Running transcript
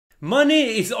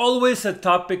Money is always a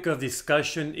topic of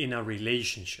discussion in a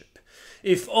relationship.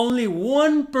 If only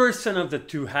one person of the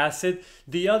two has it,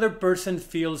 the other person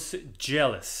feels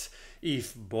jealous.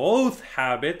 If both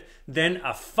have it, then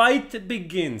a fight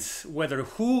begins whether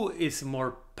who is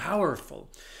more powerful.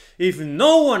 If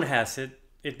no one has it,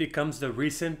 it becomes the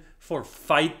reason for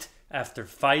fight after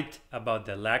fight about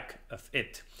the lack of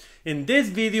it. In this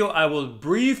video, I will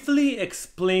briefly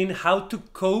explain how to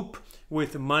cope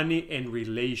with money and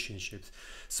relationships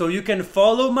so you can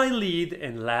follow my lead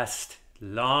and last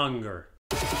longer.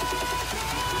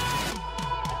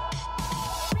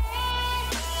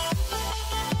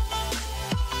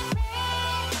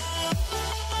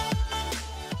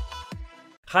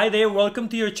 Hi there, welcome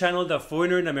to your channel, The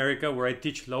Foreigner in America, where I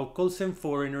teach locals and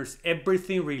foreigners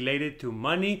everything related to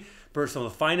money, personal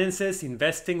finances,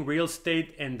 investing, real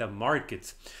estate, and the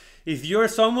markets. If you're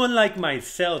someone like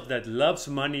myself that loves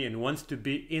money and wants to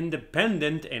be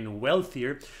independent and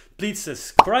wealthier, please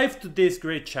subscribe to this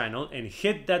great channel and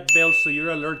hit that bell so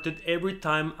you're alerted every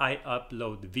time I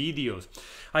upload videos.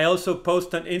 I also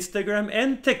post on Instagram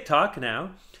and TikTok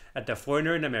now at The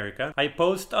Foreigner in America. I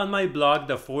post on my blog,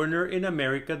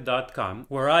 theforeignerinamerika.com,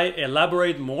 where I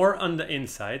elaborate more on the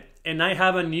inside. And I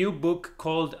have a new book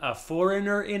called A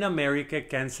Foreigner in America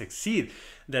Can Succeed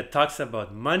that talks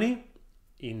about money,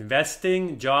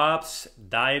 investing, jobs,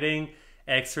 dieting,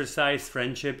 exercise,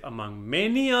 friendship, among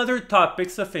many other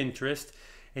topics of interest.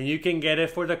 And you can get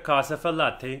it for the cost of a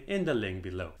latte in the link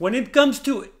below. When it comes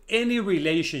to any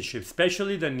relationship,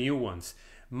 especially the new ones,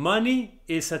 money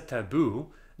is a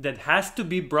taboo that has to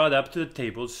be brought up to the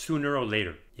table sooner or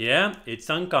later. Yeah, it's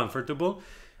uncomfortable,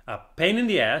 a pain in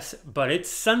the ass, but it's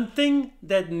something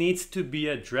that needs to be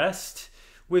addressed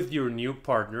with your new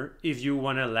partner if you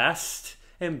want to last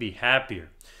and be happier.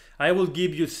 I will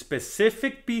give you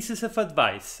specific pieces of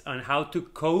advice on how to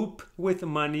cope with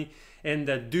money and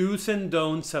the do's and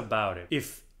don'ts about it.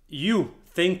 If you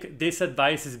think this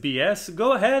advice is BS,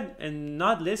 go ahead and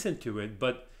not listen to it,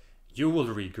 but you will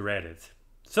regret it.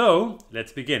 So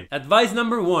let's begin. Advice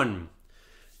number 1,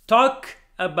 talk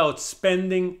about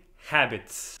spending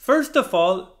habits. First of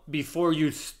all, before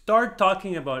you start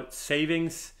talking about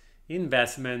savings,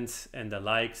 investments, and the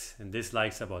likes and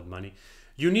dislikes about money,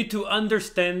 you need to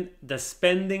understand the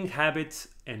spending habits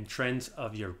and trends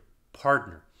of your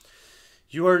partner.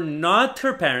 You are not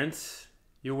her parents.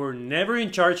 You were never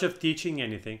in charge of teaching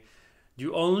anything.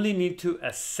 You only need to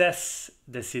assess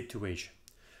the situation.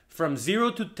 From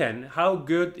 0 to 10, how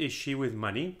good is she with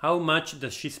money? How much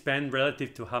does she spend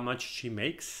relative to how much she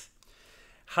makes?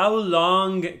 How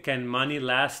long can money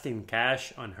last in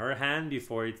cash on her hand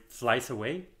before it flies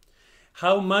away?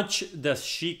 How much does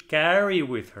she carry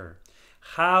with her?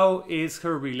 How is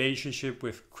her relationship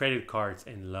with credit cards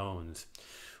and loans?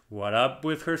 What up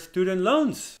with her student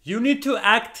loans? You need to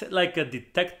act like a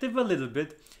detective a little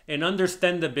bit and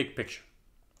understand the big picture.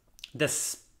 The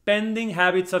spending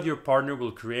habits of your partner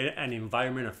will create an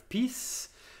environment of peace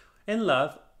and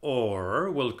love, or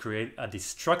will create a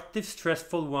destructive,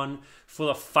 stressful one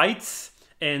full of fights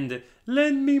and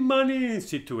lend me money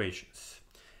situations.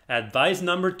 Advice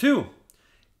number 2,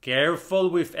 careful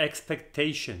with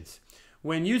expectations.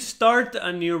 When you start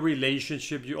a new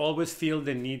relationship, you always feel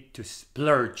the need to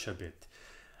splurge a bit.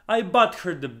 I bought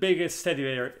her the biggest teddy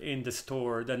bear in the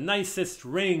store, the nicest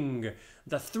ring,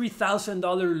 the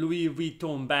 $3,000 Louis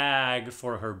Vuitton bag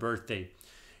for her birthday.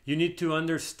 You need to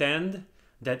understand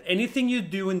that anything you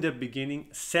do in the beginning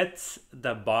sets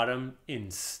the bottom in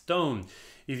stone.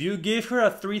 If you give her a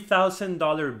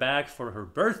 $3,000 bag for her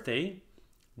birthday,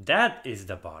 that is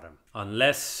the bottom.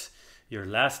 Unless your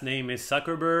last name is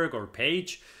Zuckerberg or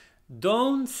Page,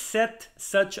 don't set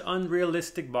such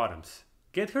unrealistic bottoms.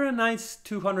 Get her a nice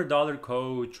 $200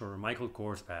 Coach or Michael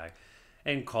Kors bag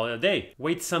and call it a day.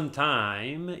 Wait some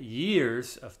time,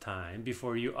 years of time,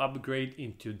 before you upgrade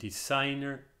into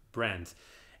designer brands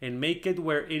and make it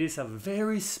where it is a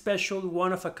very special,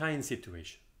 one-of-a-kind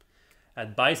situation.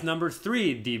 Advice number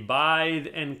 3, divide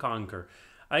and conquer.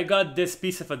 I got this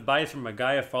piece of advice from a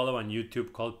guy I follow on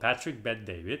YouTube called Patrick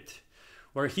Bet-David,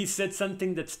 where he said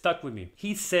something that stuck with me.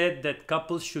 He said that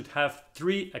couples should have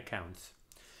 3 accounts.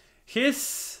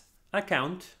 His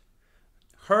account,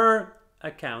 her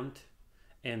account,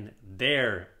 and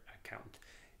their account.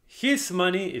 His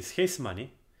money is his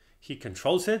money. He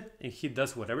controls it and he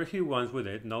does whatever he wants with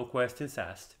it, no questions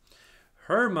asked.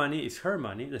 Her money is her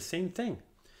money, the same thing.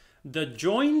 The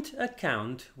joint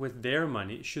account with their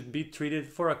money should be treated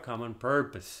for a common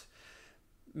purpose.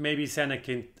 Maybe send a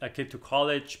kid to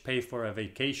college, pay for a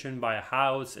vacation, buy a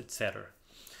house, etc.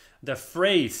 The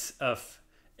phrase of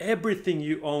everything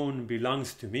you own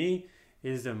belongs to me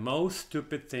is the most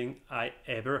stupid thing I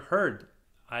ever heard.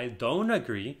 I don't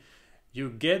agree. You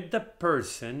get the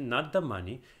person, not the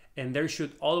money, and there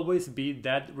should always be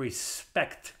that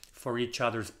respect for each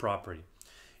other's property.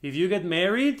 If you get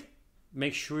married,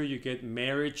 make sure you get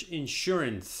marriage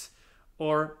insurance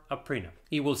or a prenup.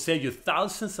 It will save you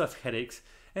thousands of headaches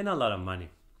and a lot of money.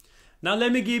 Now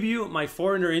let me give you my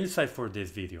foreigner insight for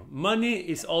this video. Money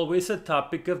is always a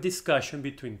topic of discussion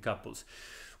between couples.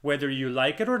 Whether you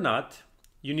like it or not,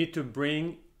 you need to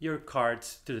bring your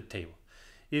cards to the table.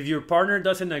 If your partner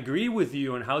doesn't agree with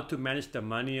you on how to manage the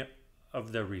money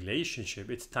of the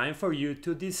relationship, it's time for you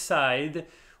to decide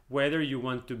whether you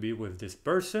want to be with this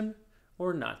person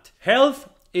or not. Health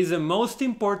is the most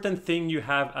important thing you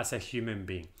have as a human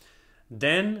being.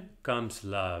 Then comes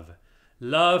love.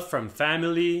 Love from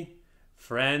family,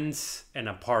 friends, and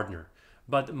a partner.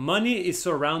 But money is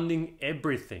surrounding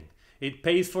everything. It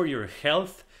pays for your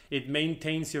health. It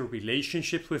maintains your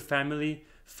relationships with family,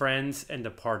 friends, and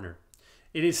the partner.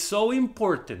 It is so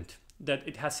important that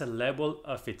it has a level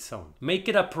of its own. Make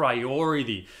it a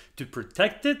priority to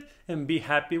protect it and be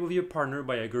happy with your partner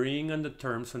by agreeing on the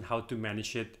terms on how to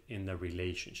manage it in the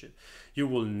relationship. You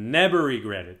will never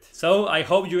regret it. So I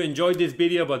hope you enjoyed this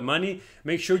video about money.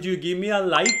 Make sure you give me a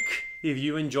like if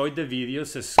you enjoyed the video.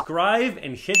 Subscribe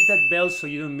and hit that bell so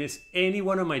you don't miss any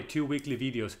one of my 2 weekly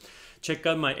videos. Check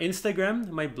out my Instagram,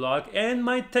 my blog, and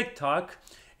my TikTok.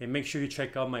 And make sure you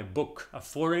check out my book, A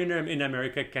Foreigner in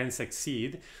America Can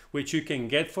Succeed, which you can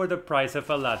get for the price of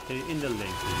a latte in the link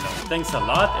below. Thanks a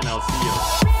lot, and I'll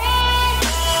see you.